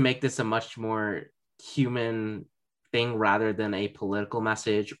 to make this a much more human thing rather than a political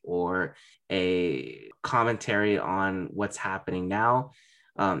message or a commentary on what's happening now.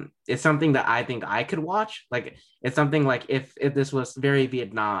 It's something that I think I could watch. Like, it's something like, if this was very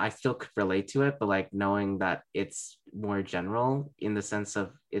Vietnam, I still could relate to it, but like knowing that it's more general in the sense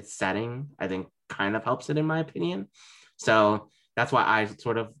of its setting, I think kind of helps it, in my opinion. So that's why I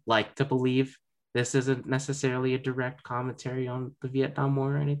sort of like to believe this isn't necessarily a direct commentary on the Vietnam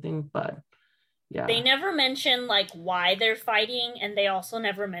War or anything, but yeah. They never mention like why they're fighting, and they also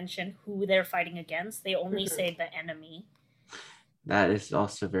never mention who they're fighting against. They only say the enemy. That is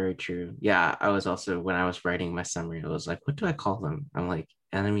also very true. Yeah, I was also, when I was writing my summary, I was like, what do I call them? I'm like,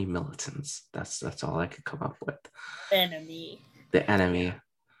 enemy militants. That's all I could come up with. Enemy. The enemy.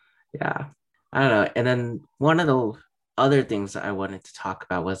 Yeah. I don't know. And then one of the other things that I wanted to talk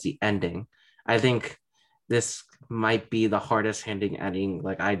about was the ending. I think this might be the hardest hitting ending.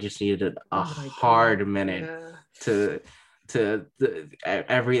 Like, I just needed a hard minute to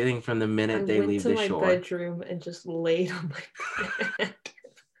everything from the minute they leave the shore. I went to my bedroom and just laid on my bed.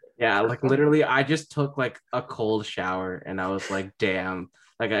 Yeah, like literally, I just took like a cold shower and I was like, damn.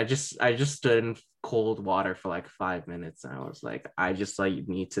 Like, I just stood in cold water for like 5 minutes and I was like, I just like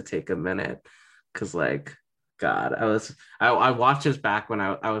need to take a minute, because like, God, I watched this back when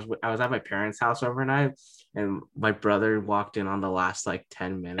I was at my parents' house overnight, and my brother walked in on the last like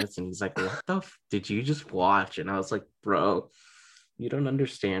 10 minutes and he's like, what the did you just watch? And I was like, bro, you don't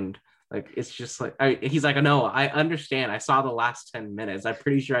understand. Like, it's just like, he's like, no, I understand. I saw the last 10 minutes. I'm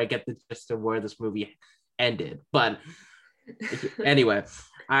pretty sure I get the gist of where this movie ended. But anyway,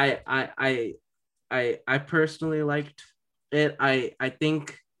 I personally liked it. I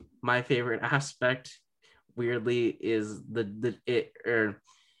think my favorite aspect, weirdly, is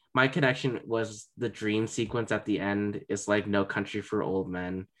my connection was the dream sequence at the end. It's like No Country for Old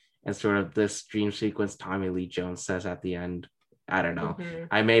Men, and sort of this dream sequence Tommy Lee Jones says at the end. I don't know. Mm-hmm.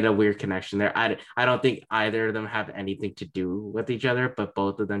 I made a weird connection there. I don't think either of them have anything to do with each other, but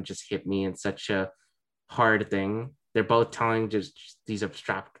both of them just hit me in such a hard thing. They're both telling just these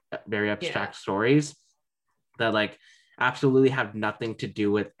very abstract stories that like absolutely have nothing to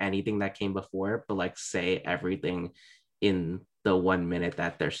do with anything that came before, but like say everything in the 1 minute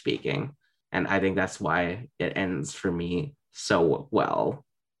that they're speaking. And I think that's why it ends for me so well.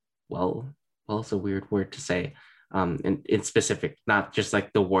 Well, it's a weird word to say. In specific, not just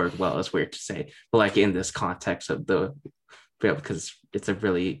like the word well is weird to say, but like in this context of the film, because it's a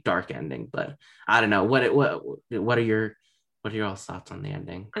really dark ending. But I don't know, what are your all's thoughts on the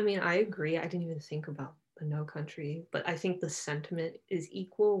ending? I mean, I agree. I didn't even think about the No Country, but I think the sentiment is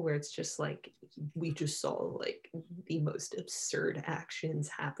equal, where it's just like we just saw like the most absurd actions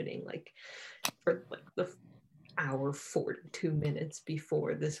happening like for like the hour 42 minutes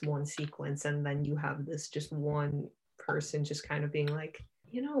before this one sequence, and then you have this just one person just kind of being like,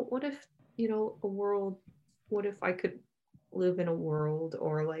 what if, what if I could live in a world,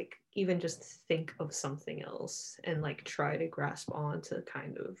 or like even just think of something else and like try to grasp on to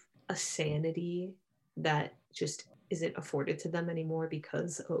kind of a sanity that just isn't afforded to them anymore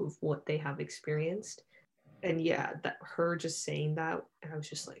because of what they have experienced. And yeah, that her just saying that, and I was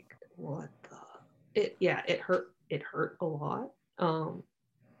just like, what the it hurt a lot.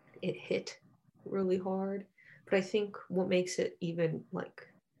 It hit really hard, but I think what makes it even like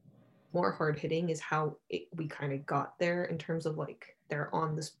more hard hitting is how we kind of got there, in terms of like they're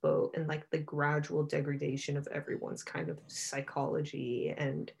on this boat and like the gradual degradation of everyone's kind of psychology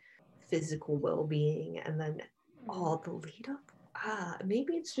and physical well-being, and then all the lead up.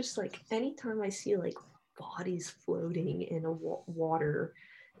 Maybe it's just like anytime I see like bodies floating in a water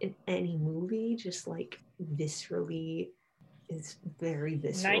in any movie, just like viscerally, is very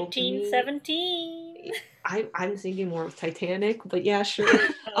visceral. 1917. I'm thinking more of Titanic, but yeah, sure.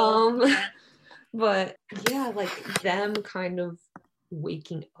 But yeah, like them kind of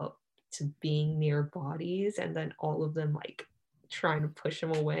waking up to being near bodies, and then all of them like trying to push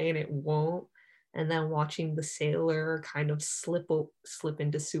him away and it won't, and then watching the sailor kind of slip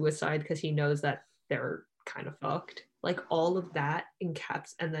into suicide because he knows that they're kind of fucked. Like all of that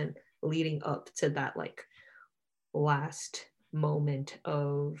encaps, and then leading up to that like last moment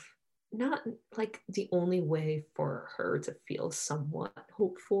of not like the only way for her to feel somewhat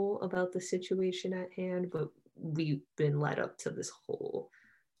hopeful about the situation at hand, but we've been led up to this whole,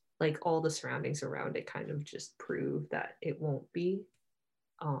 like all the surroundings around it kind of just prove that it won't be.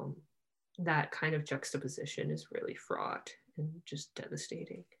 That kind of juxtaposition is really fraught and just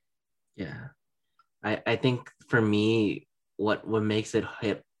devastating. Yeah. I think for me, what makes it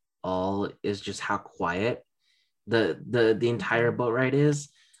hit all is just how quiet the entire boat ride is.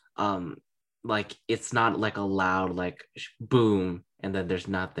 Like it's not like a loud like boom and then there's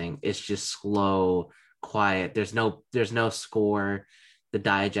nothing. It's just slow, quiet. There's no score. The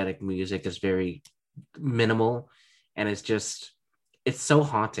diegetic music is very minimal, and it's so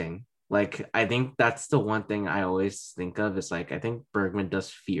haunting. Like I think that's the one thing I always think of is like I think Bergman does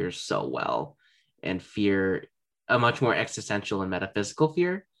fear so well, and fear a much more existential and metaphysical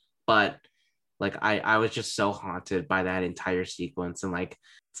fear. But like I was just so haunted by that entire sequence, and like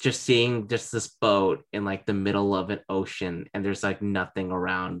just seeing just this boat in like the middle of an ocean and there's like nothing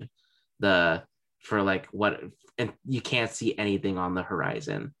around the for like what, and you can't see anything on the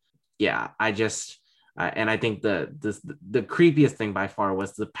horizon. Yeah, I just and I think the creepiest thing by far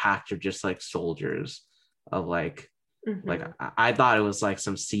was the patch of just like soldiers of like I thought it was like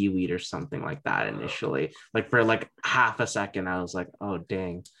some seaweed or something like that initially. Like for like half a second, I was like, oh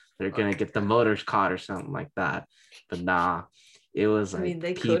dang, they're gonna get the motors caught or something like that. But nah, it was like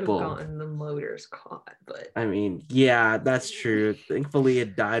they people. could have gotten the motors caught, but I mean, yeah, that's true. Thankfully,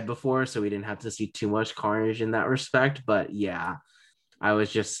 it died before, so we didn't have to see too much carnage in that respect. But yeah, I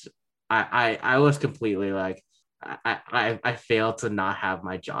was just, I was completely like, I failed to not have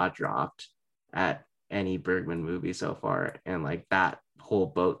my jaw dropped at any Bergman movie so far, and like that whole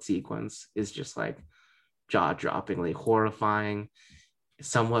boat sequence is just like jaw-droppingly horrifying,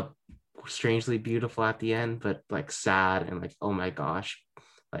 somewhat strangely beautiful at the end, but like sad and like, oh my gosh,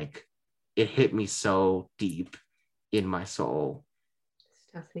 like it hit me so deep in my soul.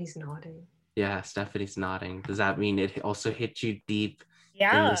 Stephanie's nodding. Yeah, Stephanie's nodding. Does that mean it also hit you deep in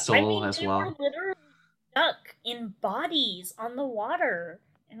Yeah, the soul as they well? were literally stuck in bodies on the water,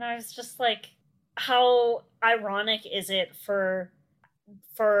 and I was just like, how ironic is it for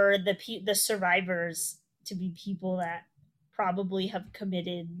the survivors to be people that probably have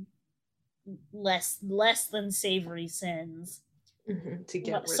committed less than savory sins, to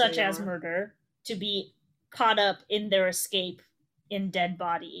get such as murder, to be caught up in their escape in dead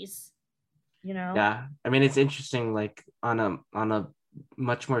bodies, you know? Yeah, I mean it's interesting, like on a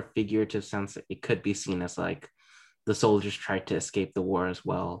much more figurative sense, it could be seen as like the soldiers tried to escape the war as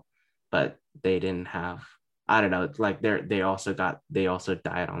well, but they didn't have, I don't know, it's like they also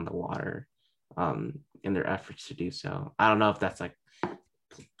died on the water in their efforts to do so. I don't know if that's like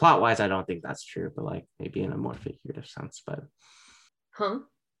plot wise, I don't think that's true, but like maybe in a more figurative sense. But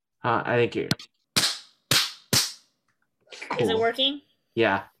I think you're cool. Is it working?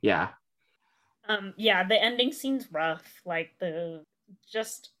 Yeah. Yeah, the ending scene's rough. Like I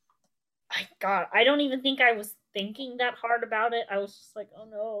don't even think I was thinking that hard about it. I was just like, oh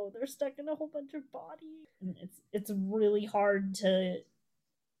no, they're stuck in a whole bunch of bodies. And it's really hard to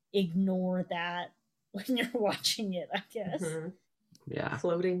ignore that when you're watching it, I guess. Yeah.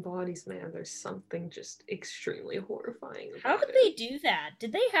 Floating bodies, man. There's something just extremely horrifying about How did they do that?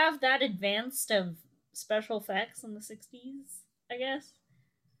 Did they have that advanced of special effects in the 60s, I guess?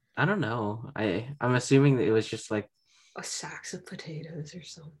 I don't know. I'm assuming that it was just like a sacks of potatoes or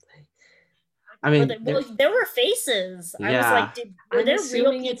something. I mean, there were faces. Yeah. I was like, were there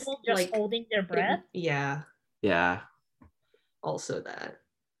real people just like, holding their breath? Yeah. Also that.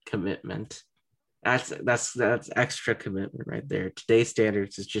 Commitment. That's extra commitment right there. Today's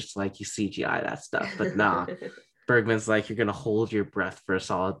standards is just like you CGI that stuff, but nah. Bergman's like, you're gonna hold your breath for a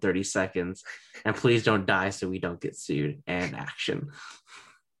solid 30 seconds, and please don't die so we don't get sued. And action.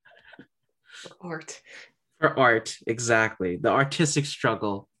 For art, exactly. The artistic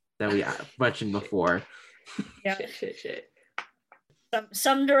struggle that we mentioned before. Yeah. Shit.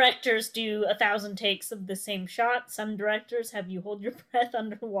 Some directors do 1,000 takes of the same shot. Some directors have you hold your breath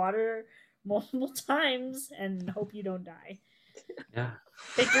underwater multiple times and hope you don't die. Yeah.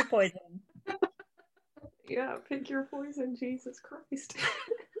 Pick your poison. Yeah, pick your poison, Jesus Christ.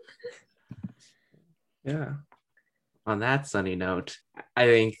 Yeah. On that sunny note, I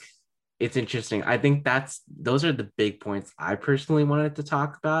think it's interesting. I think those are the big points I personally wanted to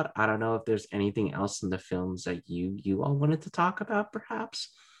talk about. I don't know if there's anything else in the films that you all wanted to talk about, perhaps.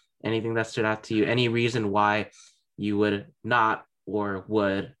 Anything that stood out to you? Any reason why you would not, or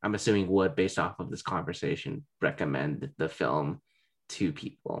would, I'm assuming would, based off of this conversation, recommend the film to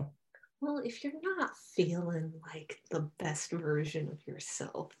people? Well, if you're not feeling like the best version of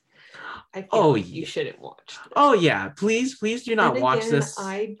yourself, I feel like you shouldn't watch this. Oh yeah, please do not watch this.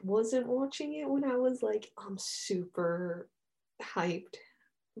 I wasn't watching it when I was like, I'm super hyped,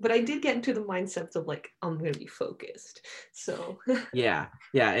 but I did get into the mindset of like, I'm gonna be focused. So yeah.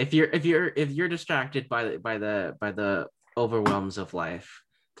 If you're distracted by the overwhelms of life,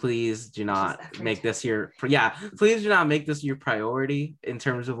 please do not Efforts make this happening. please do not make this your priority in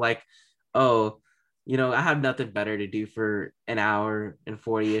terms of like, oh, I have nothing better to do for an hour and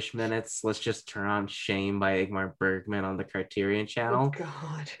 40-ish minutes. Let's just turn on Shame by Ingmar Bergman on the Criterion Oh channel.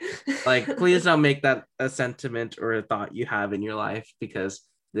 God. Like, please don't make that a sentiment or a thought you have in your life, because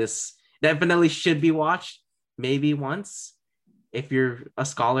this definitely should be watched maybe once. If you're a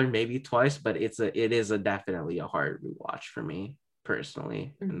scholar, maybe twice, but it is definitely a hard rewatch for me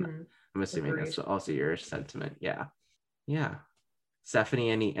personally. And I'm assuming Agreed. that's also your sentiment. Yeah.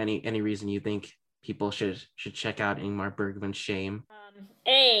 Stephanie, any reason you think people should check out Ingmar Bergman's Shame?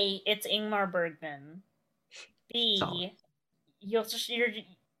 A, it's Ingmar Bergman. Solid. B,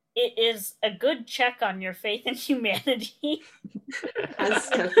 it is a good check on your faith in humanity. As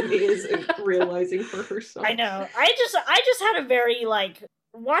Stephanie is realizing for herself. I know. I just had a very like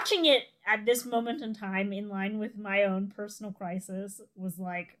watching it at this moment in time in line with my own personal crisis was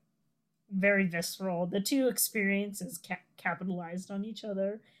like very visceral. The two experiences capitalized on each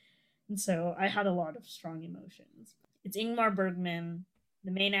other. And so I had a lot of strong emotions. It's Ingmar Bergman.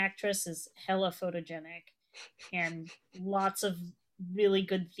 The main actress is hella photogenic, and lots of really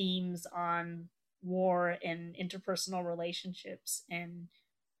good themes on war and interpersonal relationships and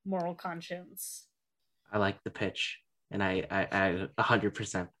moral conscience. I like the pitch, and I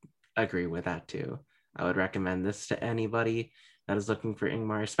 100% agree with that too. I would recommend this to anybody that is looking for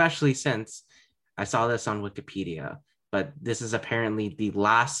Ingmar, especially since I saw this on Wikipedia, but this is apparently the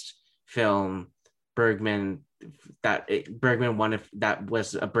last film Bergman wanted, that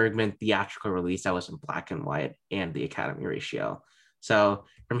was a Bergman theatrical release that was in black and white and the Academy ratio. So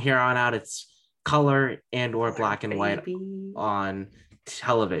from here on out, it's color and or black and white on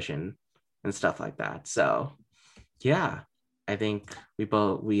television and stuff like that. So yeah, I think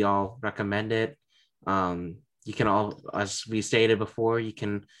we all recommend it. You can all, as we stated before, you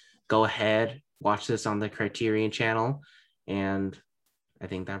can go ahead, watch this on the Criterion channel, and I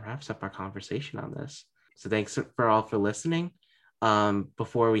think that wraps up our conversation on this. So thanks for listening.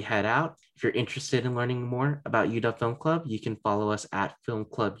 Before we head out, if you're interested in learning more about UW Film Club, you can follow us at Film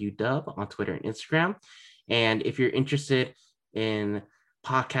Club UW on Twitter and Instagram. And if you're interested in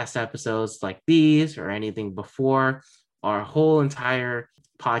podcast episodes like these or anything before, our whole entire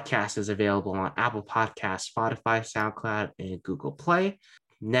podcast is available on Apple Podcasts, Spotify, SoundCloud, and Google Play.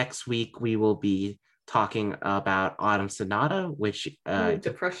 Next week, we will be talking about Autumn Sonata, which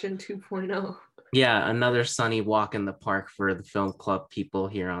Depression 2.0. Yeah, another sunny walk in the park for the film club people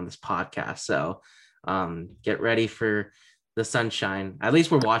here on this podcast. So get ready for the sunshine. At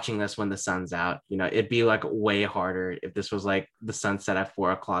least we're watching this when the sun's out. It'd be like way harder if this was like the sunset at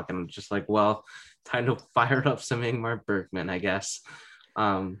 4:00 and I'm just like, well, time to fire up some Ingmar Bergman, I guess.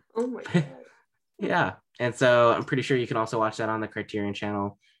 Oh my God. Yeah. And so I'm pretty sure you can also watch that on the Criterion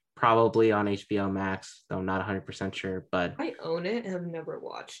channel, probably on HBO Max, though I'm not 100% sure, but I own it and I've never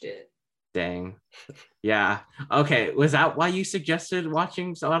watched it. Dang. Yeah. Okay. Was that why you suggested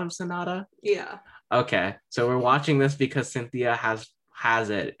watching Autumn Sonata? Yeah. Okay. So we're watching this because Cynthia has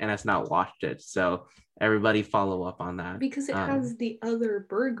it and has not watched it. So everybody follow up on that. Because it has the other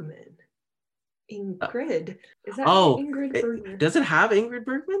Bergman. Ingrid. Is that Ingrid Bergman? Does it have Ingrid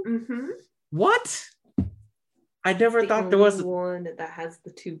Bergman? Mm-hmm. What? I never thought there was one that has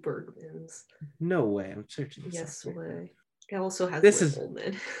the two Bergmans. No way. I'm searching. Yes way. It also has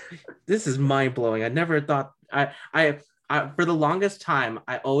Holman. This is mind-blowing. I never thought I for the longest time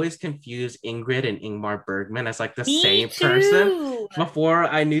I always confused Ingrid and Ingmar Bergman as like the same person. Before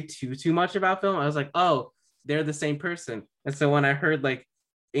I knew too much about film, I was like, oh, they're the same person. And so when I heard like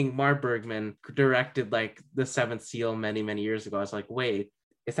Ingmar Bergman directed like The Seventh Seal many years ago, I was like, wait,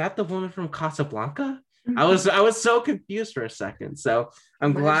 is that the woman from Casablanca? Mm-hmm. I was so confused for a second. So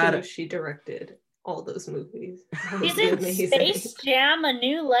I'm glad if she directed all those movies. She's in Space Jam: A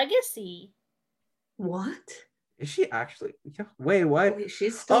New Legacy. What? Is she actually? Wait, what? Wait,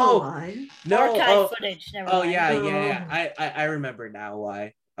 she's still alive? No. Archive footage. Never mind. Yeah. I remember now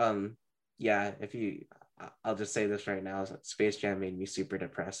why. Yeah. If you, I'll just say this right now: Space Jam made me super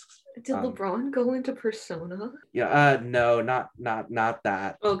depressed. Did LeBron go into Persona? Yeah. No, not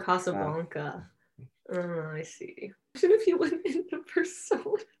that. Oh, Casablanca. I see. Imagine if you went into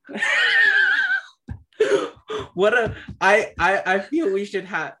Persona. I feel we should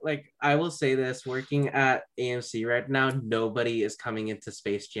have, like, I will say this, working at AMC right now, nobody is coming into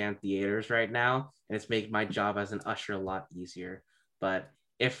Space Jam theaters right now, and it's making my job as an usher a lot easier. But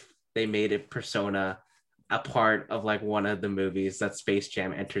if they made it Persona a part of like one of the movies that Space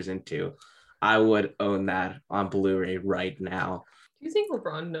Jam enters into, I would own that on Blu-ray right now. Do you think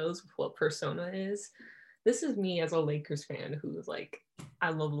LeBron knows what Persona is? This is me as a Lakers fan who's like, I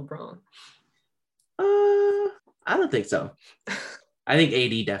love LeBron. I don't think so. I think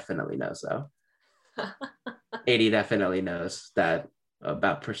AD definitely knows though. AD definitely knows that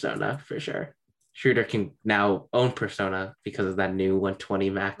about Persona for sure. Schroeder can now own Persona because of that new 120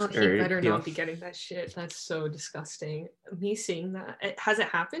 max. Oh, he better not be getting that shit. That's so disgusting. Me seeing that. Has it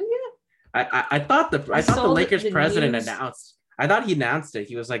happened yet? I thought the Lakers president news. announced. I thought he announced it.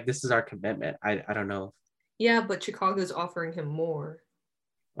 He was like, "This is our commitment." I don't know. Yeah, but Chicago's offering him more.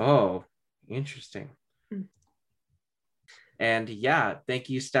 Oh, interesting. And yeah, thank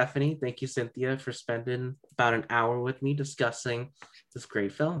you, Stephanie. Thank you, Cynthia, for spending about an hour with me discussing this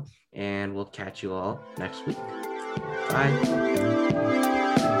great film. And we'll catch you all next week. Bye.